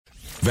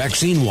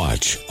Vaccine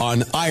Watch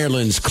on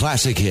Ireland's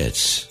Classic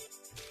Hits.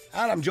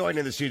 And I'm joined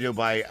in the studio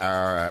by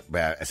our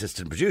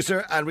assistant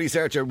producer and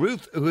researcher,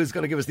 Ruth, who is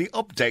going to give us the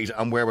update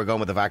on where we're going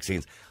with the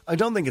vaccines. I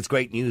don't think it's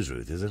great news,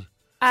 Ruth, is it?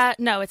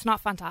 No, it's not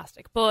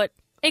fantastic, but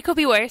it could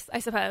be worse, I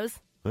suppose.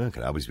 Well, it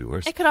could always be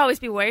worse. It could always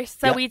be worse.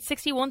 So we had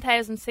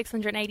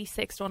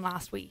 61,686 done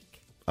last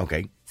week.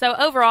 Okay. So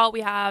overall,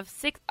 we have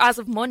as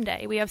of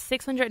Monday, we have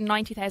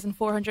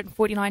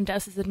 690,449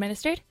 doses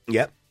administered.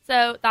 Yep.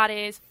 So that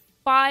is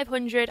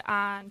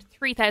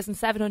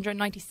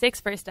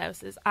 503,796 first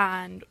doses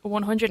and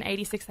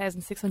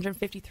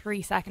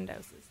 186,653 second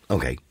doses.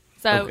 Okay.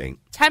 So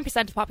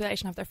 10% of the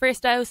population have their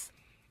first dose.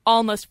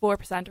 Almost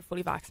 4% are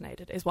fully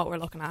vaccinated is what we're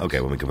looking at.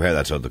 Okay, when we compare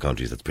that to other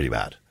countries, that's pretty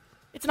bad.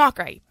 It's not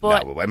great,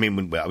 but... No, I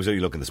mean, I was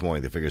only looking this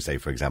morning, the figures say,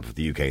 for example, for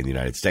the UK and the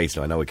United States.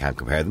 Now, I know we can't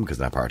compare them because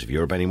they're not part of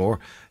Europe anymore,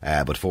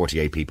 but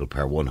 48 people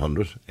per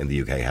 100 in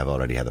the UK have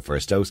already had the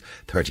first dose.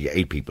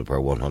 38 people per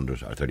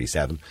 100, or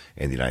 37,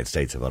 in the United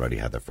States have already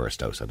had their first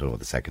dose. I don't know what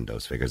the second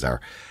dose figures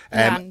are.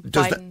 And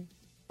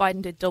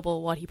Biden did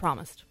double what he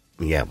promised.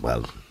 Yeah,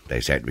 well, they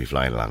seem to be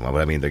flying along. Well,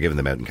 I mean, they're giving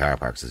them out in car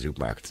parks and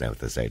supermarkets now at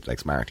the stage, like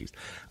Smarties.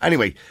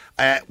 Anyway,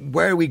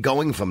 where are we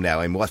going from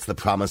now? And what's the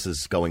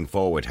promises going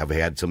forward? Have we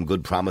had some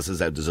good promises?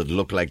 Does it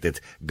look like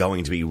it's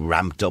going to be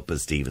ramped up,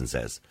 as Stephen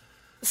says?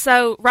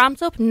 So,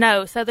 ramped up?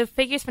 No. So, the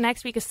figures for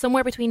next week is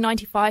somewhere between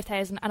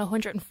 95,000 and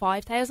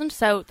 105,000.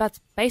 So, that's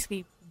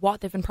basically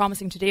what they've been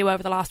promising to do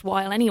over the last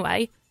while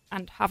anyway,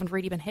 and haven't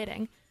really been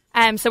hitting.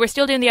 So we're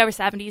still doing the over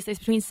 70s. There's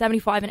between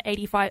 75 and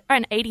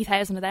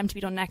 80,000 of them to be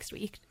done next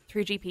week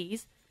through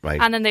GPs. Right.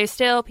 And then there's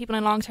still people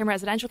in long-term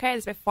residential care.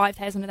 There's about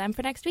 5,000 of them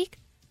for next week.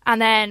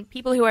 And then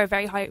people who are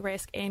very high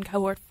risk in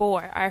cohort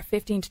 4 are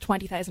 15 to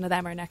 20,000 of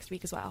them are next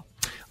week as well.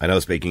 I know,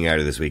 speaking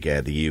earlier this week,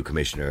 the EU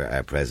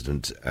Commissioner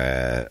President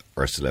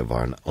Ursula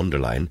von der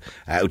Leyen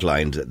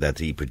outlined that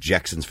the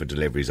projections for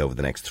deliveries over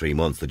the next 3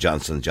 months, the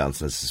Johnson &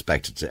 Johnson is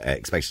expected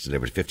to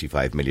deliver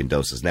 55 million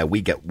doses. Now, we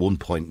get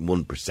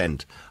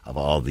 1.1% of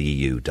all the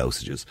EU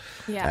dosages,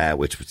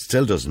 which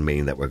still doesn't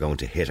mean that we're going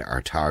to hit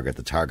our target.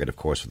 The target, of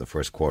course, for the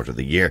first quarter of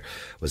the year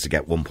was to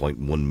get 1.1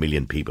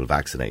 million people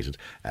vaccinated.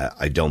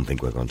 I don't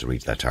think we're going to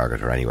reach that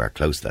target or anywhere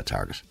close to that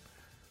target.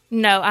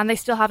 No, and they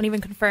still haven't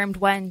even confirmed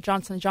when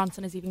Johnson &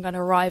 Johnson is even going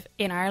to arrive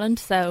in Ireland,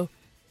 so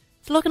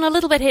it's looking a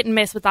little bit hit and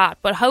miss with that.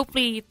 But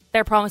hopefully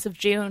their promise of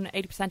June,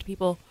 80% of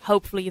people,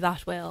 hopefully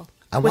that will.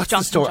 And what's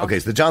the story? Okay,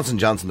 so the Johnson &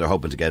 Johnson they're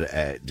hoping to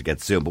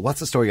get soon, but what's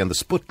the story on the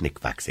Sputnik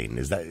vaccine?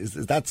 Is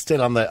that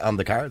still on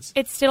the cards?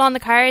 It's still on the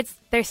cards.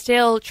 They're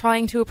still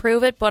trying to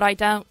approve it, but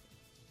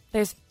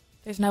there's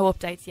no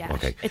updates yet.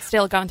 Okay. It's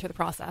still going through the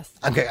process.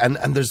 Okay, and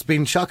there's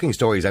been shocking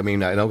stories. I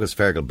mean, I know because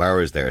Fergal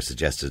Bowers there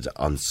suggested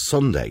on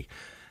Sunday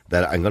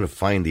that I'm going to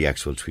find the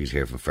actual tweet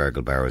here from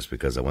Fergal Bowers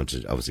because I want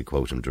to obviously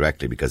quote him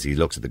directly because he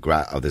looks at the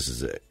graph. Oh, this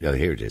is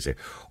here it is. Here.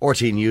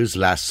 RT News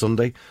last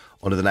Sunday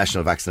under the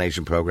National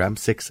Vaccination Programme,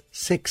 six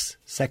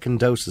second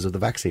doses of the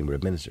vaccine were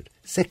administered.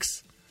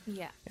 6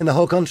 in the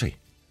whole country.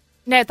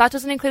 Now, that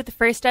doesn't include the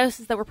first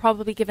doses that were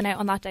probably given out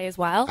on that day as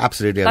well.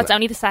 Absolutely. That's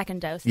only the second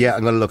dose. Yeah,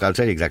 I'm going to look. I'll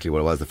tell you exactly what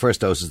it was. The first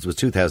doses was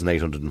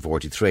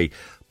 2,843.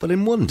 But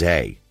in one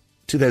day,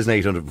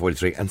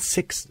 2,843 and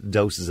 6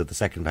 doses of the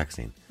second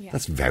vaccine. Yeah.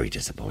 That's very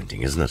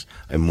disappointing, isn't it?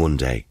 In one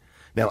day.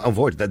 Now,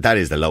 unfortunately, that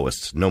is the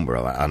lowest number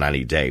on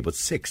any day, but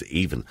 6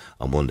 even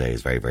on one day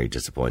is very, very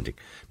disappointing.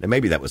 Now,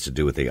 maybe that was to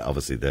do with the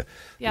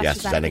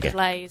AstraZeneca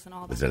delays and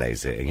all that. The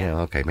delays,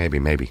 okay, maybe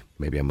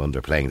I'm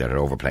underplaying that or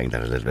overplaying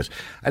that a little bit.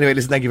 Anyway,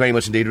 listen, thank you very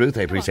much indeed, Ruth.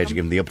 I appreciate you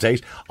giving the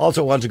update.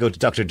 Also want to go to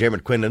Dr.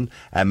 Diarmuid Quinlan,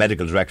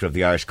 Medical Director of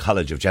the Irish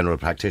College of General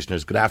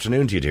Practitioners. Good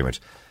afternoon to you, Diarmuid.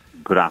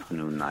 Good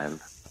afternoon, Niall.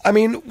 I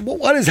mean,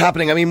 what is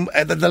happening? I mean,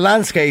 the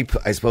landscape,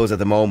 I suppose, at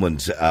the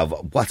moment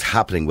of what's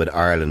happening with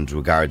Ireland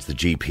regards the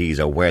GPs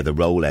or where the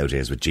rollout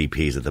is with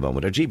GPs at the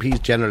moment. Are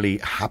GPs generally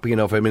happy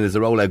enough? I mean, is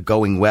the rollout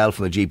going well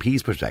from a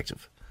GP's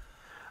perspective?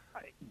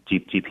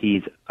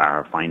 GPs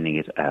are finding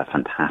it a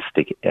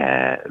fantastic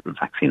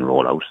vaccine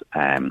rollout.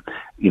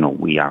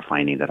 We are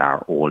finding that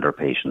our older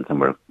patients,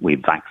 and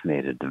we've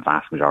vaccinated the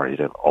vast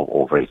majority of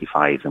over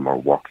 85s, and we're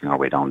working our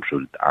way down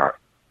through our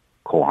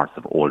cohorts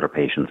of older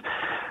patients.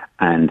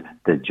 And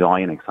the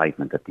joy and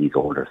excitement that these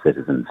older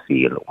citizens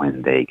feel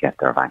when they get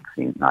their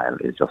vaccine, Niall,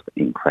 is just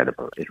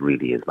incredible. It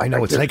really is. I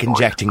know, it's like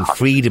injecting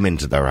freedom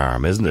into their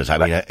arm, isn't it? I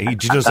mean,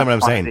 do you understand what I'm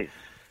saying?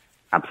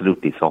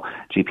 Absolutely. So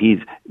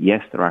GPs,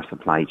 yes, there are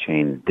supply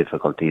chain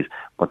difficulties,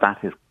 but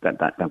that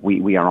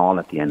we are all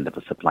at the end of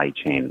a supply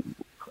chain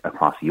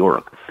across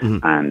Europe.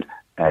 Mm-hmm. And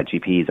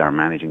GPs are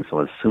managing, so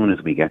as soon as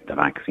we get the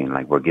vaccine,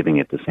 like we're giving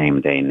it the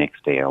same day,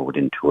 next day, or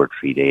within 2 or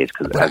 3 days.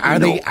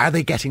 Are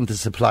they getting the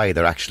supply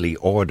they're actually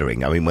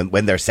ordering? I mean,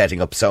 when they're setting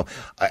up, so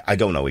I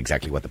don't know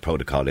exactly what the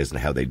protocol is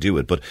and how they do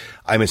it, but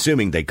I'm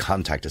assuming they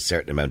contact a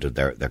certain amount of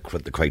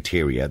the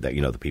criteria that,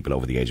 the people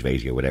over the age of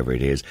 80 or whatever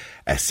it is,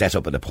 set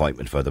up an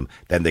appointment for them.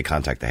 Then they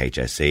contact the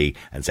HSC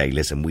and say,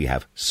 listen, we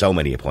have so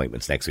many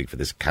appointments next week for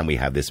this. Can we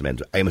have this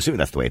amount? I'm assuming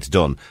that's the way it's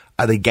done.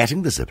 Are they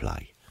getting the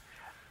supply?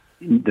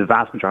 the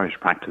vast majority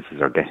of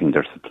practices are getting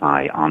their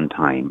supply on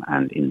time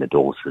and in the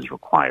doses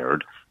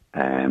required.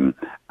 And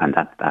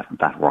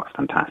that works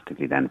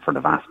fantastically then for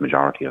the vast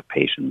majority of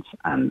patients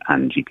and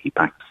GP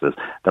practices.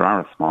 There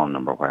are a small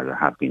number where there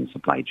have been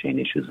supply chain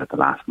issues at the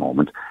last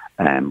moment,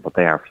 but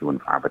they are few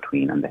and far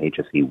between, and the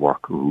HSE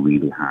work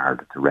really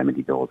hard to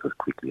remedy those as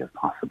quickly as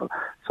possible.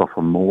 So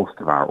for most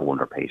of our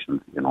older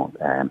patients,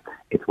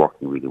 it's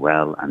working really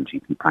well, and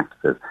GP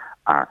practices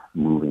are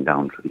moving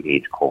down through the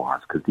age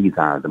cohorts because these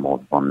are the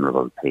most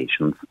vulnerable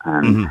patients.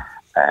 And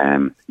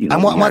and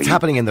what's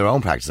happening in their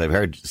own practice? I've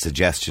heard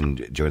suggestion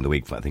during the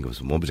week, I think it was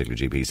from one particular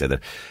GP, said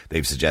that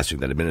they've suggested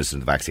that administering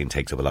the vaccine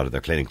takes up a lot of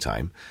their clinic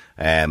time.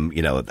 And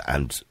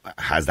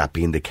has that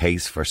been the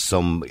case for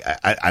some?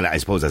 And I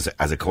suppose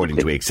as according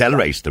to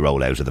accelerate the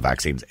rollout of the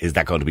vaccines, is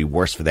that going to be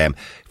worse for them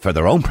for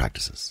their own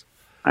practices?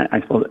 I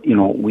suppose,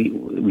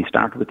 we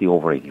started with the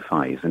over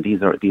 85s, and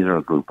these are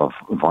a group of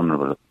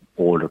vulnerable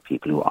older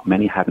people who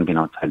many hadn't been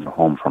outside their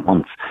home for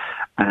months.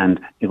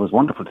 And it was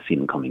wonderful to see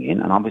them coming in.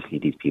 And obviously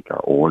these people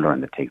are older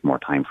and it takes more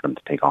time for them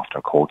to take off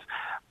their coats.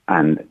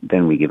 And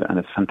then and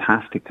it's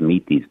fantastic to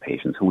meet these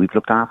patients who we've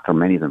looked after,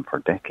 many of them for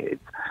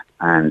decades.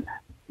 And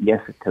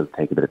yes, it does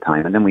take a bit of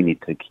time. And then we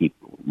need to keep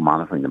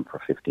monitoring them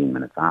for 15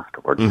 minutes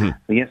afterwards.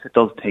 So yes, it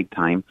does take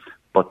time.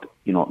 But,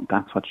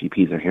 that's what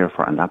GPs are here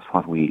for, and that's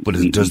what we... But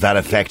does that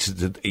affect,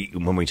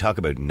 when we talk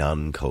about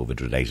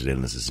non-COVID related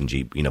illnesses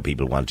and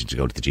people wanting to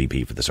go to the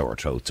GP for the sore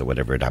throats or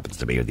whatever it happens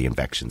to be, or the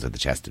infections or the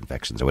chest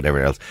infections or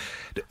whatever else,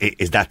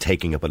 is that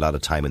taking up a lot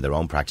of time in their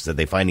own practice? Are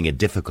they finding a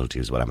difficulty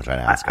is what I'm trying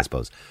to ask, I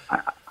suppose?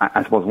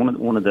 I suppose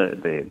one of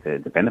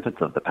the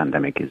benefits of the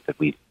pandemic is that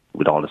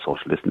with all the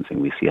social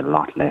distancing, we see a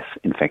lot less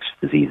infectious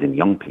disease in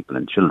young people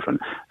and children.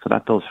 So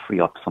that does free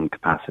up some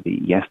capacity.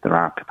 Yes, there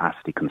are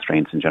capacity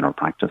constraints in general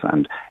practice,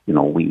 and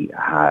we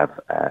have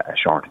a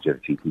shortage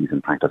of GPs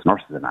and practice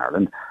nurses in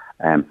Ireland.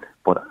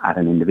 But at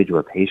an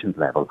individual patient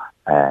level,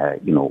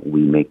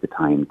 we make the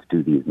time to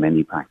do these.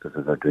 Many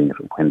practices are doing it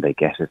when they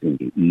get it in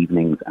the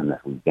evenings and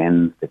at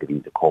weekends. They're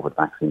giving the COVID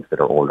vaccines to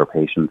their older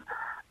patients.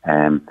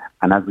 And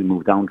as we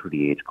move down through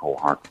the age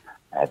cohort,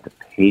 the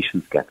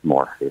patients get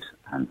more fit,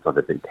 and so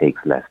that it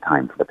takes less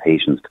time for the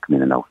patients to come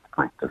in and out of the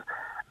practice.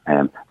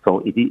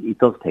 So it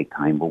does take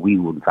time, but we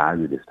would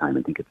value this time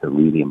and think it's a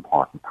really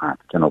important part.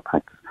 General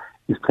practice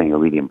is playing a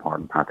really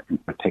important part in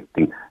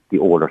protecting the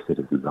older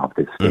citizens of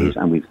this stage.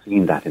 And we've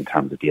seen that in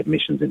terms of the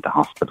admissions into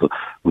hospital.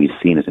 We've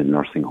seen it in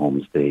nursing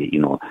homes.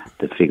 The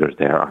figures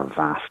there are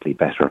vastly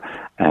better.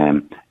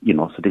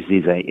 So this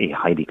is a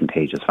highly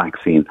contagious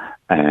vaccine.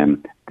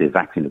 The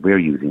vaccine that we're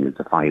using is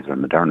the Pfizer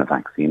and Moderna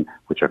vaccine,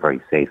 which are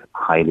very safe,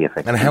 highly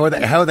effective. And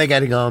how are they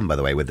getting on, by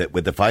the way, with the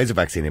Pfizer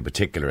vaccine in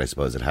particular? I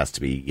suppose it has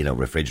to be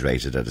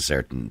refrigerated at a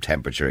certain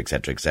temperature,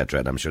 etc.,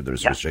 and I'm sure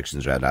there's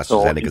restrictions around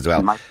AstraZeneca as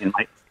well.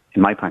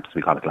 In my practice,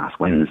 we got it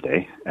last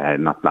Wednesday,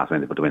 not last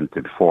Wednesday, but the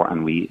Wednesday before,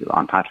 and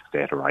on Patrick's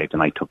Day it arrived,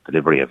 and I took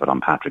delivery of it on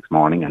Patrick's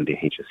morning, and the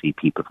HSE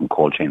people from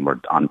Cold Chain were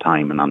on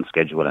time and on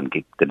schedule and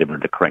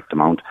delivered the correct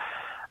amount,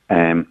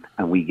 and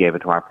we gave it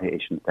to our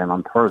patients then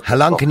on Thursday. How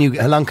long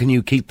can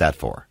you keep that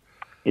for?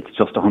 It's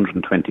just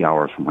 120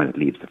 hours from when it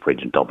leaves the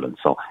fridge in Dublin,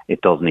 so it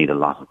does need a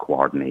lot of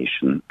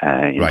coordination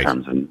in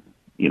terms of...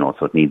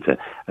 so it needs a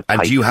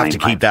and do you have to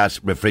keep that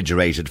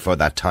refrigerated for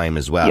that time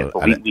as well?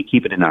 Yeah, we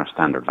keep it in our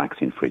standard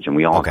vaccine fridge, and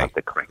we all have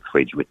the correct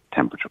fridge with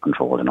temperature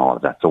control and all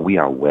of that. So we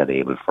are well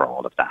able for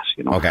all of that.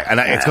 Okay, and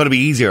it's going to be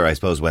easier, I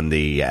suppose, when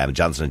the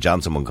Johnson &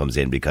 Johnson one comes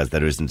in, because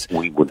there isn't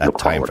that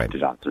time frame. To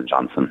Johnson &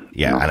 Johnson.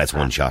 Yeah, and it's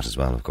one shot as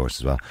well, of course,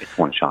 as well. It's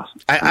one shot.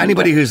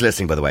 Anybody who's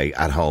listening, by the way,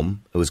 at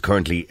home, who is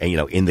currently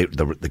in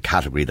the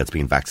category that's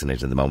being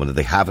vaccinated at the moment, that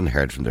they haven't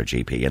heard from their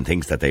GP and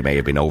thinks that they may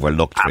have been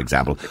overlooked, for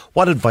example,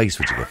 what advice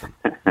would you give them?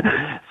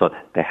 So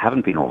they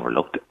haven't been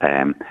overlooked,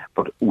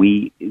 but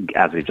we,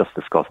 as we just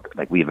discussed,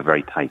 we have a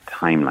very tight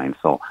timeline.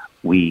 So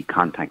we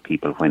contact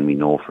people when we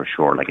know for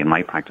sure. Like in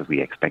my practice,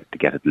 we expect to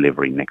get a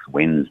delivery next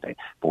Wednesday,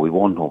 but we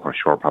won't know for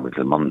sure probably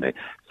till Monday.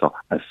 So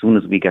as soon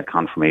as we get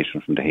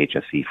confirmation from the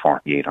HSE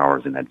 48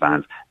 hours in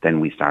advance, then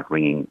we start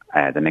ringing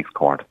the next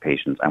cohort of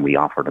patients, and we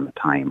offer them a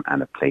time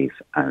and a place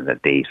and a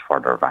date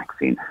for their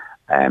vaccine.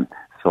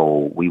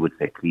 So we would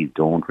say, please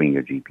don't ring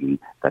your GP.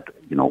 That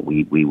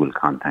we will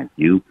contact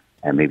you.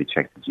 And maybe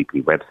check the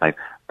GP website,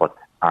 but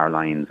our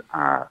lines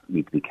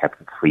need to be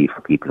kept free for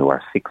people who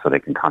are sick, so they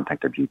can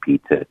contact their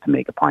GP to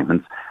make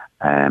appointments.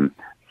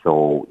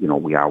 So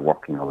we are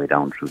working our way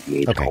down through the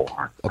age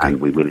cohort,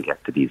 and we will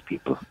get to these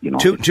people.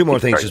 Two more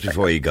things just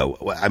before you go.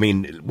 I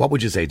mean, what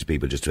would you say to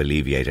people just to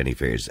alleviate any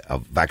fears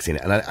of vaccine?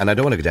 And I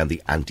don't want to go down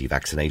the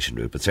anti-vaccination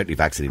route, but certainly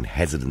vaccine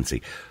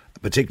hesitancy,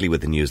 particularly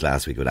with the news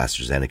last week with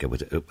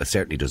AstraZeneca, it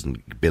certainly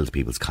doesn't build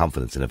people's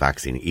confidence in a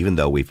vaccine, even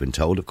though we've been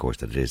told, of course,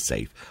 that it is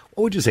safe.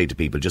 What would you say to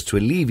people just to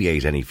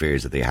alleviate any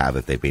fears that they have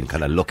if they've been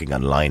kind of looking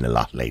online a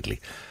lot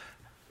lately?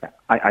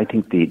 I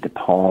think the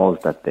pause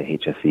that the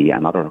HSE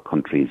and other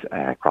countries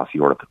across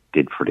Europe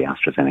did for the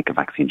AstraZeneca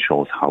vaccine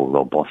shows how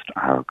robust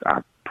our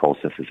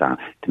processes are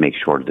to make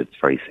sure that it's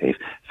very safe.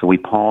 So we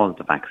paused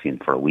the vaccine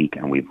for a week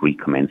and we've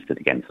recommenced it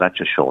again. So that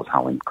just shows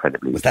how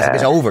incredibly... Was that a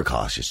bit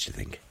overcautious, do you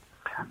think?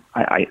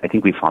 I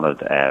think we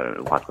followed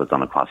what was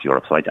done across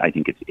Europe, so I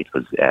think it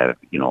was I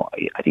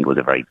think it was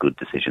a very good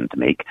decision to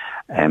make,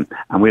 and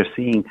we're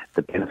seeing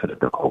the benefit of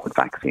the COVID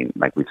vaccine.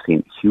 Like, we've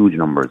seen huge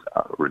numbers,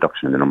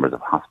 reduction in the numbers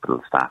of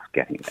hospital staff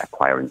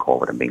acquiring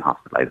COVID and being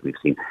hospitalised.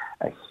 We've seen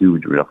a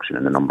huge reduction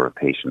in the number of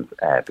patients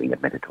being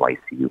admitted to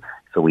ICU.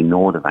 So we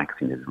know the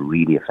vaccine is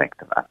really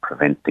effective at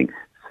preventing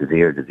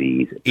severe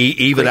disease.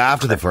 Even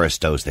after the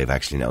first dose, they've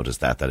actually noticed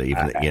that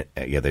even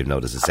they've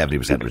noticed a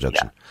 70%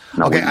 reduction. Yeah.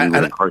 No, okay, we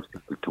encourage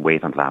people to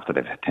wait until after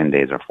they've had 10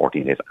 days or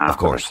 14 days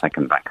after their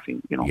second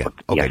vaccine.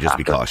 Just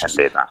be cautious.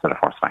 10 days after the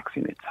first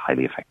vaccine, it's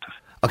highly effective.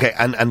 Okay,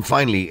 and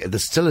finally,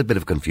 there's still a bit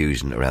of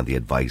confusion around the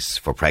advice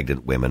for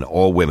pregnant women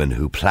or women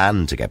who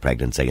plan to get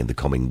pregnant, say in the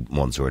coming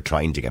months, or are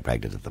trying to get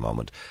pregnant at the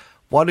moment.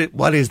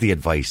 What is the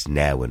advice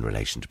now in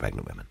relation to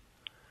pregnant women?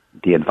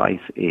 The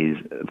advice is,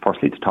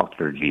 firstly, to talk to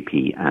their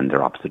GP and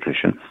their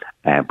obstetrician,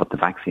 but the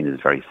vaccine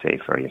is very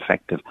safe, very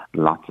effective.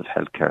 Lots of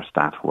healthcare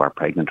staff who are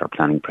pregnant or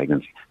planning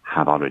pregnancy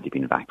have already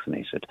been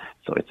vaccinated,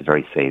 so it's a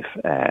very safe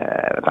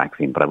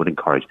vaccine. But I would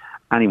encourage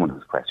anyone who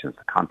has questions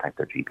to contact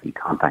their GP,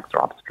 contact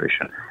their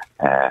obstetrician,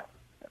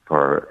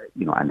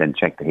 and then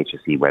check the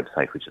HSE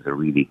website, which is a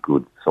really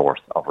good source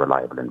of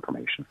reliable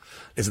information.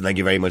 Listen, thank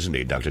you very much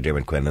indeed, Dr.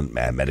 Diarmuid Quinlan,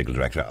 Medical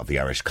Director of the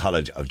Irish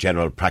College of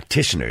General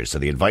Practitioners. So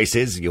the advice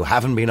is, you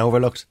haven't been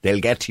overlooked. They'll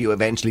get to you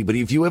eventually, but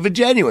if you have a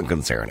genuine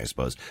concern, I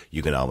suppose,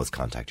 you can always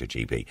contact your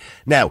GP.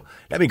 Now,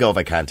 let me go, if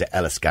I can, to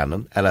Ella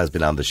Scanlan. Ella has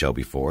been on the show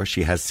before.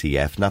 She has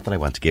CF. Not that I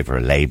want to give her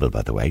a label,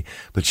 by the way,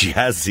 but she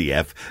has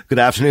CF. Good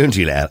afternoon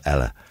to you,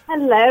 Ella.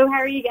 Hello, how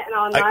are you getting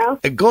on, Niall?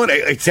 Good.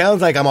 It sounds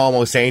like I'm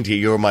almost saying to you,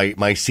 you're my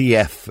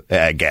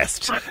CF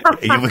guest.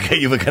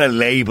 You've a kind of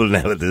label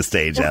now at this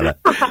stage, Ella.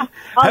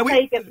 I'll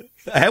take it.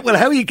 How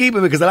are you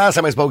keeping? Because the last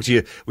time I spoke to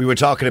you, we were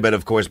talking about,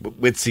 of course,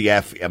 with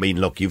CF. I mean,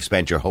 look, you've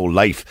spent your whole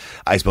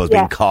life, I suppose,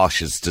 being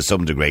cautious to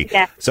some degree.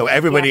 Yeah. So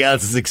everybody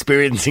else is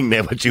experiencing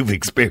now what you've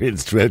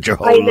experienced throughout your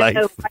whole life.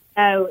 I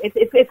know.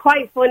 It's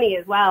quite funny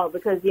as well,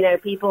 because,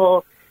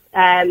 people...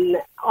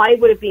 I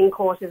would have been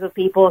cautious of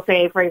people,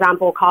 say, for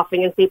example,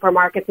 coughing in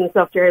supermarkets and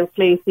stuff during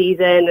flu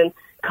season and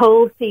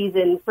cold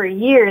season for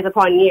years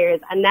upon years.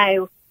 And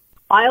now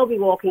I'll be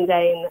walking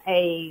down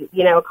a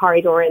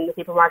corridor in the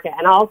supermarket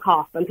and I'll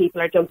cough and people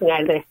are jumping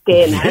out of their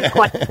skin. And it's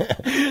quite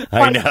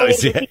I know. Funny to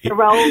see the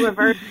role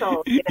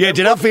reversal. Yeah,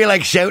 do you not feel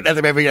like shouting at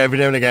them every now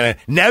and again?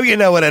 Now you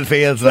know what it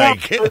feels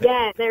like. There's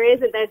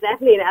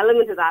definitely an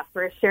element of that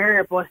for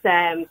sure. But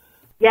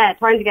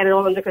trying to get it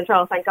all under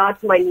control. Thank God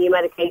for my new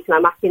medication.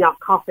 I'm actually not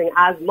coughing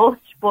as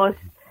much, but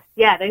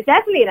there's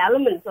definitely an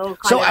element of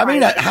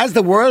has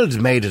the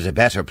world made it a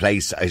better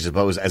place, I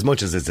suppose, as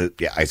much as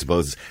I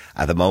suppose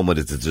at the moment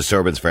it's a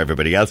disturbance for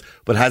everybody else,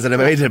 but has it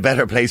made it a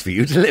better place for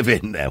you to live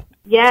in now?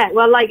 Yeah,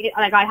 well, like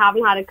I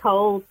haven't had a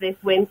cold this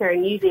winter,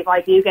 and usually if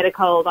I do get a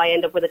cold, I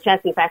end up with a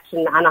chest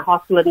infection and a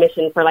hospital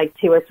admission for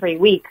 2 or 3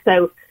 weeks.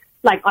 So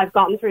I've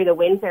gotten through the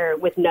winter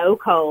with no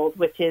cold,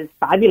 which is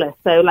fabulous.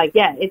 So,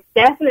 it's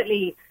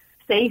definitely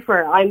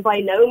safer. I'm by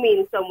no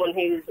means someone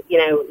who's,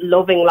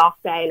 loving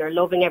lockdown or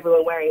loving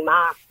everyone wearing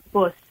masks,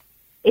 but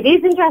it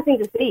is interesting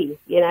to see,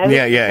 Yeah,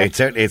 it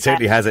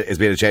certainly has. It's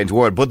been a changed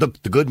world. But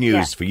the good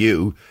news for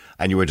you,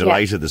 and you were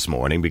delighted this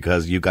morning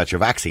because you got your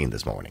vaccine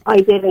this morning. I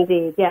did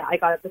indeed. Yeah, I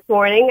got it this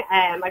morning.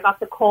 I got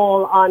the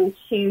call on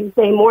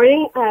Tuesday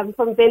morning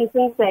from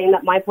Vincent saying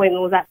that my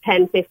appointment was at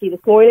 10:50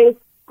 this morning,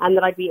 and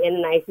that I'd be in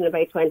and out in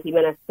about 20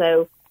 minutes.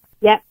 So,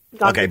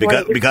 okay,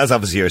 because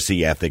obviously you're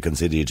CF, they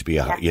consider you to be,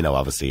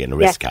 obviously in a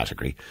risk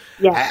category.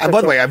 Yeah. And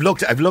by the way, I've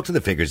looked at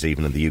the figures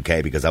even in the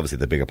UK, because obviously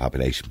the bigger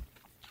population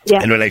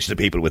in relation to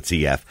people with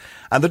CF,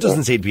 and there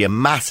doesn't seem to be a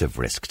massive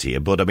risk to you.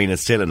 But I mean,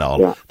 it's still in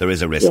all there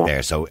is a risk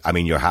there. So I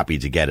mean, you're happy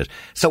to get it.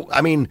 So I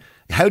mean,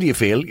 how do you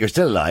feel? You're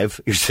still alive.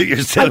 You're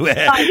still with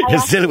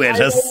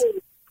us.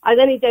 I was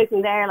only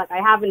joking there. I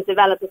haven't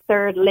developed a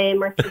third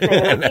limb or something.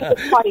 And I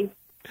think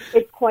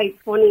it's quite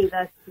funny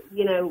that,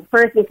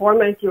 first and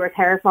foremost, you were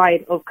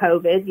terrified of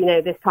COVID,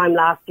 this time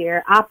last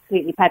year,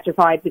 absolutely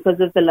petrified because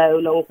of the low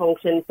lung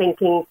function,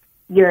 thinking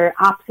you're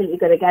absolutely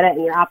going to get it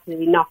and you're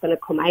absolutely not going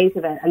to come out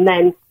of it. And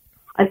then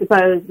I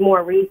suppose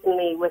more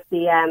recently with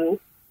the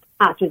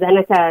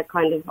AstraZeneca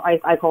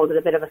I called it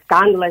a bit of a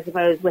scandal, I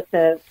suppose, with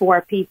the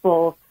 4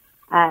 people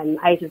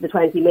out of the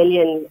 20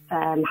 million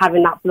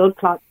having that blood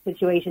clot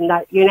situation,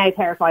 that you're now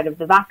terrified of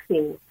the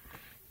vaccine.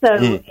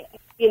 So...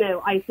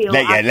 I feel...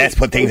 let's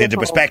put things into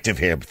perspective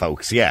here,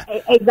 folks,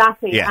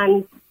 Exactly,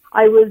 and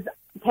I was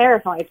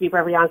terrified, to be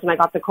perfectly honest, when I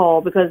got the call,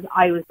 because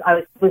I was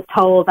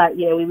told that,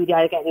 we would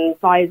either getting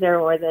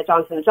Pfizer or the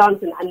Johnson &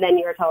 Johnson, and then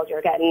you're told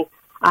you're getting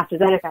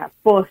AstraZeneca.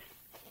 But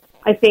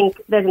I think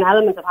there's an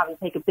element of having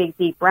to take a big,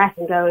 deep breath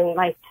and going,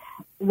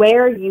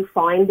 where are you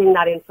finding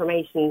that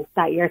information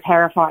that you're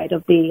terrified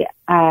of the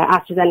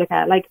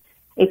AstraZeneca?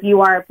 If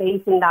you are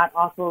basing that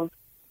off of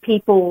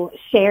people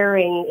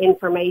sharing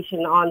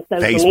information on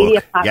social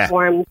media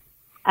platforms,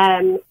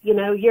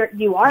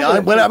 you are.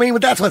 No, well, I mean,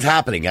 that's what's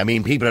happening. I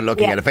mean, people are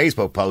looking at a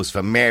Facebook post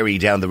from Mary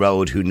down the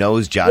road who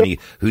knows Johnny,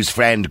 whose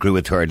friend grew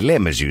a third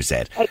limb, as you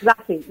said.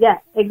 Exactly. Yeah,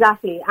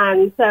 exactly.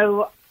 And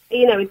so,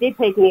 it did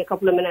take me a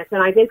couple of minutes,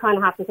 and I did kind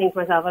of have to think to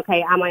myself,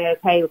 okay, am I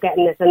okay with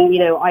getting this? And,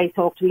 I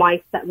talked to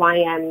my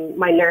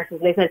nurses,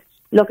 and they said,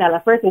 look,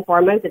 Ella, first and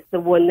foremost, it's the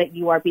one that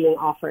you are being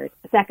offered.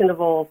 Second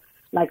of all,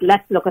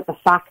 let's look at the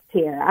facts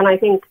here. And I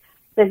think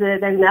there's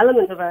an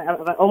element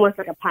of almost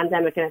like a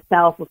pandemic in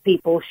itself of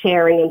people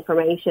sharing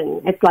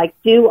information. It's like,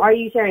 are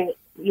you sharing,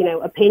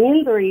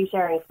 opinions, or are you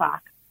sharing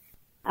facts?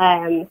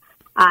 And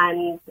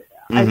I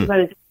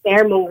suppose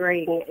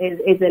scaremongering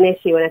is an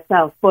issue in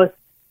itself. But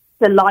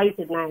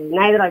delighted now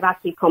that I've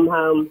actually come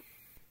home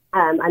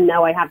and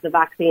know I have the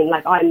vaccine,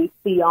 I'm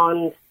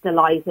beyond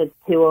delighted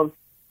to have.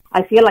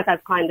 I feel like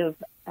I've kind of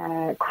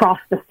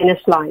crossed the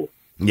finish line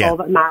of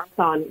a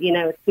marathon.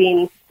 It's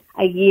been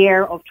a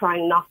year of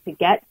trying not to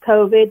get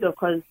COVID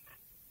because,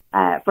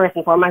 first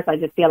and foremost, I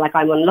just feel like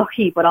I'm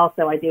unlucky, but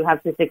also I do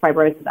have cystic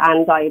fibrosis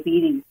and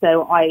diabetes.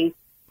 So I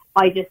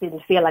just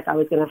didn't feel like I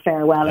was going to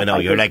fare well. I know,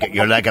 you're like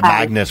a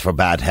magnet for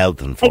bad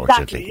health,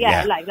 unfortunately.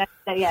 Exactly,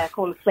 let's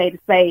call a spade a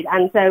spade.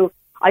 And so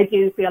I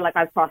do feel like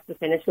I've crossed the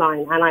finish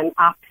line, and I'm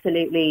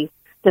absolutely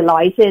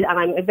delighted, and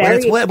I'm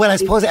very... Well, I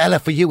suppose, Ella,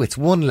 for you, it's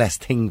one less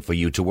thing for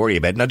you to worry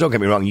about. Now, don't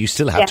get me wrong, you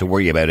still have to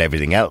worry about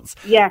everything else.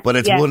 But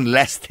it's one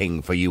less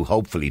thing for you,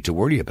 hopefully, to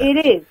worry about.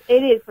 It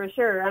is for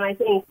sure. And I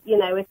think,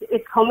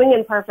 it's coming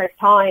in perfect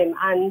time.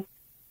 And,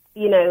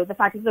 the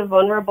fact that the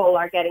vulnerable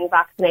are getting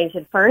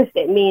vaccinated first,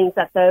 it means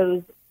that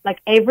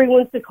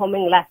everyone's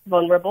becoming less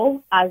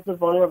vulnerable as the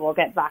vulnerable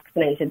get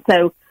vaccinated.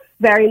 So,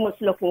 very much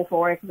looking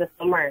forward to the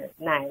summer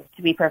now,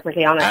 to be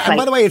perfectly honest. And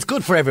by the way, it's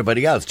good for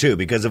everybody else too,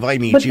 because if I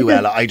meet you,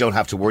 Ella, I don't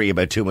have to worry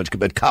about too much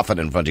about coughing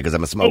in front of you because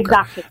I'm a smoker.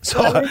 Exactly.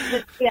 So,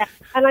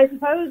 and I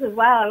suppose as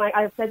well, and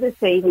I've said this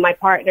to even my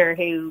partner,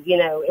 who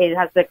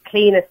has the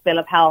cleanest bill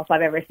of health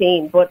I've ever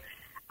seen. But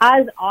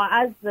as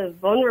the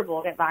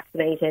vulnerable get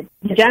vaccinated,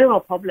 the general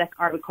public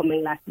are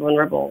becoming less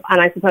vulnerable, and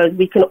I suppose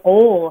we can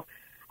all,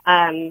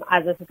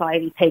 as a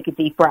society, take a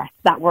deep breath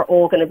that we're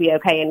all going to be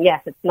okay. And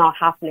yes, it's not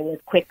happening as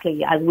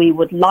quickly as we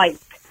would like,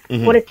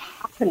 but it's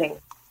happening,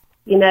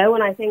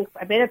 and I think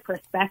a bit of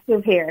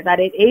perspective here that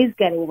it is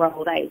getting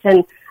rolled out.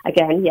 And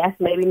again, yes,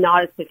 maybe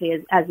not as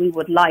quickly as we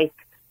would like,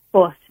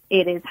 but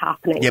it is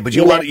happening. Yeah, but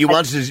you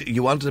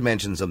wanted to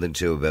mention something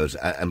too about,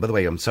 and by the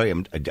way, I'm sorry,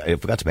 I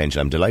forgot to mention,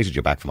 I'm delighted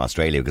you're back from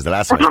Australia, because the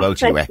last time I spoke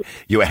to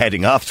you were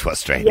heading off to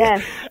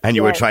Australia, and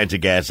you were trying to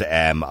get,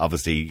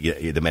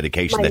 obviously, the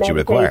medication that you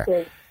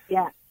require.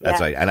 Yeah, that's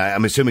right. And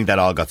I'm assuming that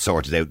all got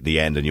sorted out in the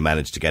end, and you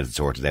managed to get it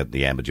sorted out in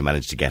the end, but you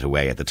managed to get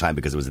away at the time,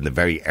 because it was in the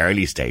very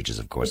early stages,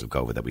 of course, of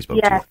COVID that we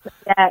spoke to.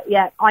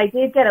 Yeah. I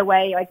did get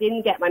away. I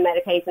didn't get my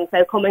medication,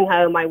 so coming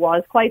home I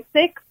was quite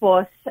sick,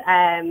 but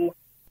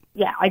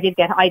I did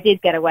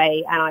get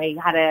away, and I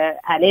had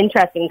an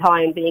interesting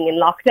time being in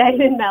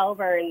lockdown in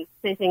Melbourne,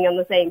 sitting on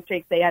the same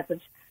street. They had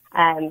such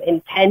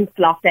intense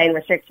lockdown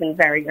restrictions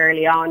very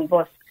early on,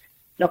 but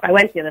look, I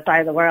went to the other side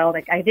of the world.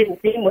 I didn't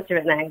see much of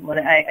it now, but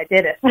I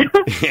did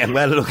it. Yeah,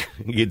 well, look,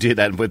 you did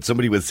that with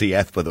somebody with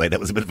CF, by the way. That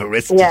was a bit of a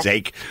risk to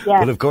take.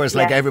 But of course,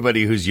 like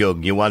everybody who's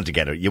young, you want to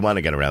get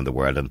around the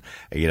world, and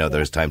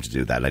there's time to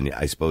do that. And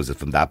I suppose that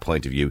from that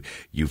point of view,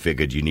 you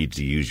figured you need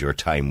to use your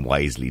time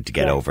wisely to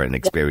get over and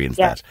experience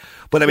that.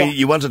 But I mean,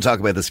 you want to talk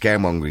about the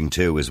scaremongering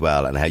too, as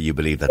well, and how you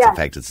believe that's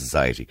affected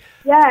society.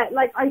 Yeah,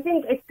 I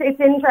think it's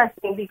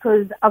interesting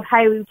because of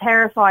how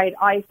terrified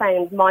I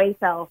found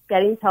myself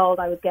getting told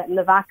I was getting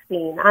the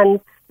vaccine, and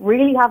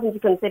really having to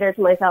consider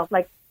to myself,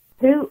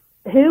 who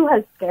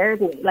has scared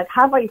me?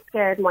 Have I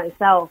scared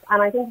myself?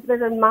 And I think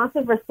there's a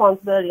massive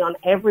responsibility on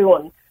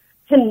everyone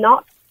to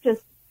not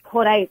just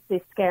put out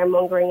this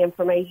scaremongering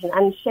information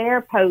and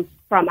share posts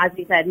from, as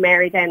you said,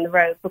 Mary down the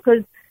road,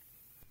 because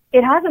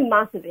it has a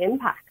massive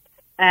impact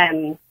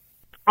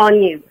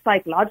on you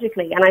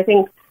psychologically. And I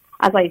think,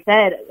 as I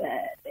said,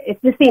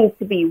 it just seems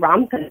to be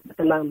rampant at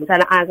the moment,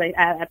 and as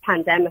a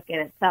pandemic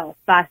in itself,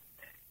 that,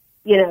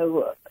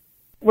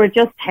 we're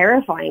just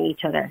terrifying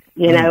each other,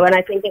 and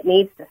I think it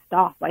needs to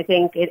stop. I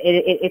think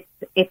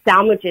it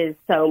damages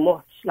so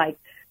much,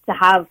 to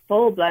have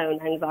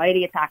full-blown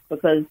anxiety attacks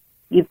because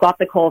you've got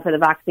the call for the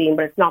vaccine,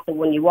 but it's not the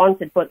one you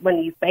wanted. But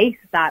when you base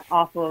that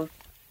off of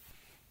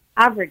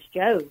average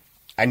Joe,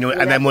 and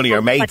then one of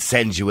your mates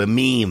sends you a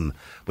meme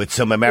with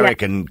some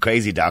American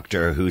crazy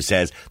doctor who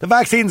says, the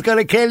vaccine's going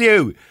to kill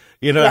you.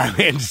 You know what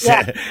I mean?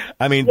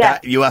 I mean,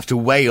 that you have to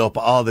weigh up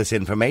all this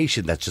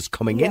information that's just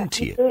coming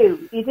into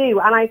you. You do.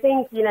 And I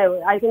think,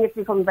 it's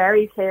become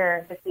very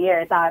clear this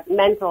year that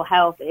mental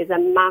health is a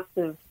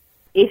massive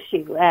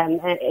issue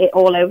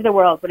all over the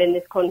world. But in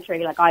this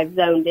country, I've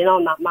zoned in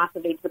on that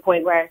massively, to the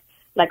point where,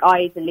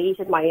 I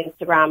deleted my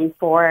Instagram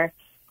for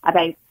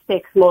about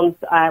 6 months.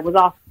 Was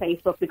off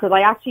Facebook because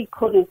I actually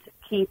couldn't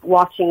keep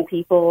watching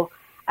people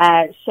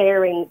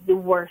sharing the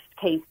worst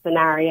case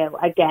scenario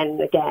again and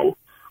again.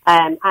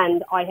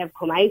 And I have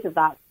come out of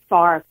that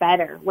far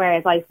better,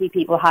 whereas I see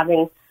people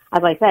having,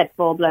 as I said,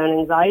 full-blown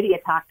anxiety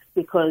attacks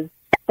because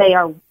they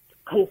are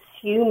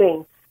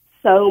consuming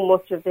so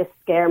much of this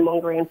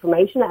scaremongering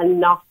information and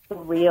not the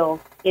real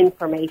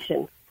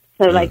information.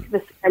 So, like, the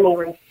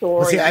scaremongering story.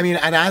 Well, see, I mean,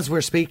 and as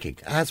we're speaking,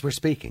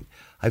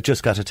 I've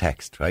just got a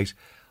text, right?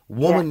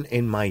 Woman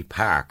in my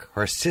park,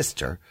 her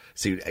sister,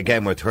 see,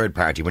 again, we're third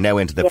party, we're now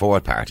into the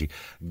fourth party,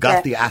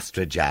 got the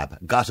Astra jab,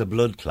 got a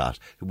blood clot,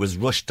 was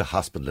rushed to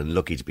hospital and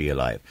lucky to be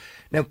alive.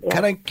 Now,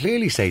 can I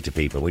clearly say to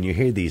people, when you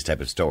hear these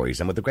type of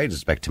stories, and with the greatest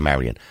respect to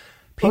Marion,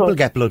 people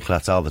get blood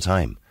clots all the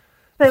time.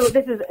 So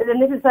this is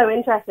so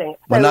interesting.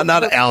 Well,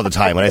 not all the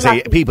time. When I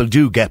say people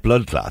do get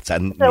blood clots.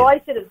 And so I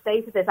should have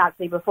stated this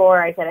actually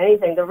before I said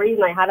anything. The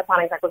reason I had a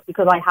panic attack was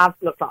because I have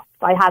blood clots.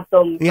 I had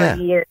them for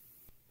years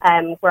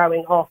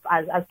growing up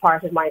as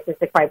part of my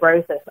cystic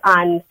fibrosis.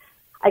 And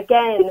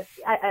again,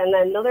 and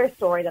another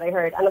story that I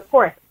heard, and of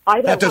course, I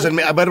don't... That doesn't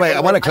mean... By the way,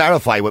 I want to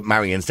clarify with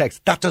Marion's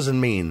text. That doesn't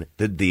mean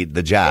that the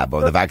jab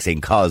or the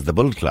vaccine caused the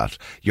blood clot.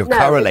 You're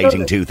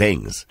correlating two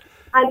things.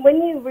 And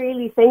when you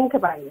really think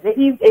about it,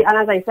 and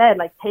as I said,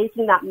 like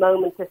taking that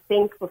moment to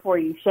think before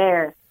you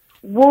share,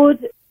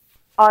 would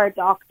our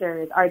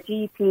doctors, our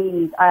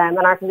GPs, and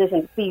our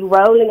physicians be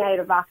rolling out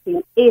a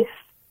vaccine if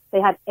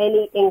they had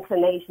any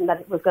inclination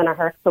that it was going to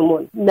hurt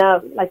someone?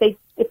 No, like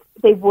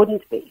they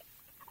wouldn't be.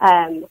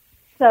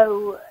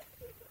 So,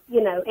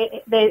 you know,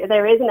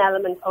 there is an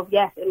element of,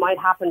 yes, it might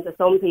happen to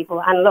some people.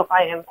 And look,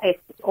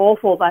 it's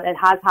awful that it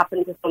has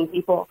happened to some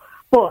people,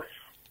 but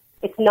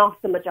it's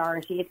not the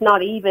majority. It's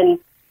not even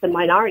the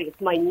minority. It's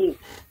minute,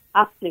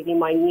 absolutely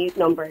minute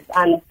numbers.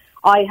 And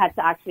I had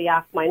to actually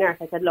ask my nurse.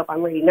 I said, look,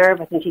 I'm really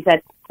nervous. And she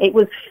said, it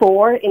was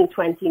 4 in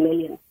 20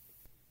 million.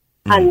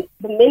 And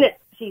the minute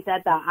she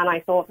said that, and I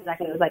thought for a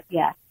second, it was like,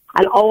 yeah.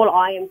 And all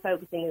I am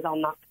focusing is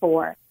on that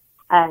 4.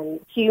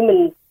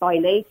 Humans by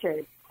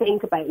nature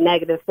think about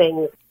negative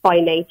things by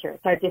nature.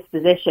 It's our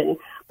disposition.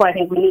 But I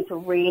think we need to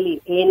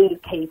really, in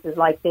cases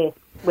like this,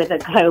 with a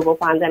global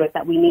pandemic,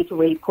 that we need to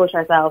really push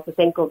ourselves to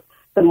think of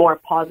the more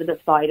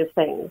positive side of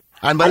things.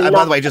 And by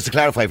the way, just to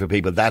clarify for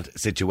people, that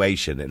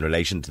situation in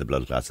relation to the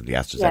blood clots and the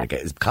AstraZeneca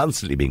is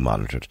constantly being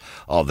monitored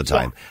all the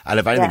time. And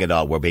if anything at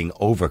all, we're being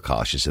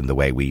overcautious in the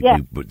way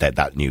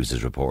that news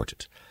is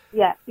reported.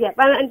 Yeah.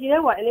 And you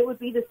know what? And it would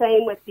be the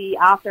same with the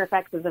after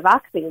effects of the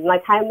vaccine.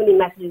 Like, how many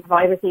messages have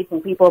I received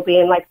from people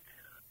being like,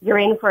 you're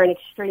in for an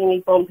extremely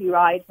bumpy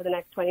ride for the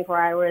next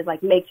 24 hours.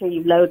 Like, make sure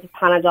you load the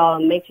Panadol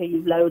and make sure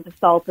you load the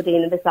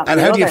Solpadeine and this, that,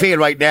 and how do you feel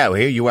right now?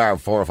 Here you are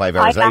 4 or 5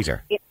 hours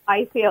later.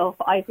 I feel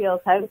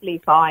totally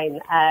fine.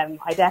 I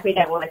definitely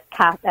don't want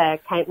to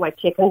count my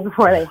chickens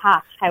before they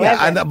hatch.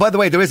 However, and by the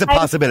way, there is a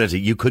possibility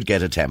you could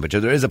get a temperature.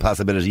 There is a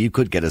possibility you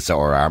could get a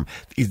sore arm.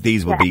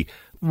 These would be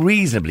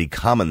reasonably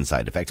common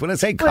side effects. When I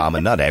say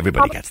common, not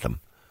everybody gets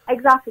them.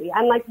 Exactly,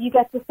 and like you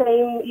get the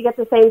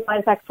same side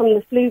effects from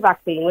the flu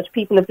vaccine, which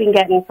people have been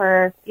getting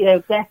for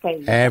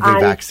decades. Every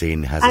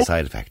vaccine has a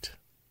side effect.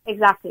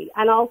 Exactly,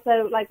 and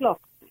also like, look,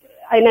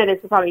 I know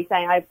this is probably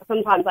saying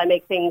sometimes I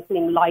make things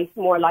seem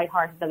more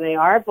lighthearted than they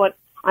are, but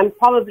I'm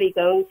probably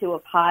going to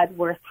have had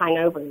worse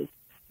hangovers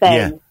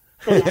than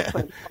the next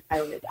 24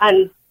 hours,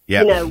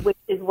 and which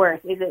is worse?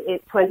 Is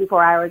it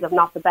 24 hours of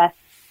not the best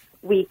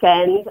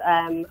weekend,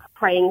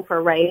 praying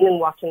for rain and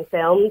watching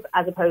films,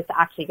 as opposed to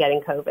actually getting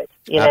COVID.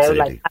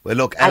 Absolutely. Well,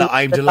 look, Ella,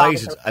 I'm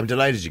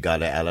delighted you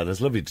got it, Ella. It's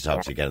lovely to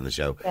talk to you again on the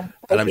show. Yeah,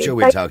 and I'm sure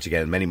we'll talk to you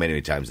again many,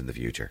 many times in the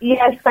future.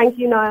 Yes, thank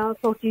you, Niall. I'll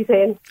talk to you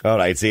soon. All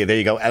right, see you. There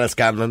you go. Ella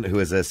Scanlan, who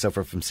is a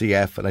sufferer from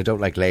CF, and I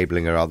don't like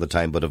labelling her all the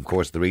time, but of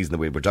course the reason that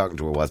we were talking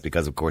to her was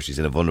because, of course, she's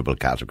in a vulnerable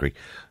category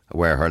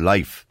where her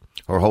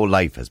whole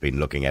life has been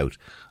looking out,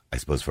 I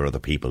suppose, for other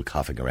people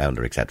coughing around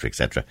her,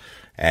 etc.,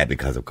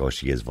 because, of course,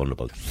 she is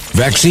vulnerable.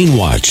 Vaccine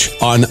Watch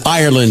on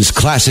Ireland's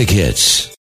Classic Hits.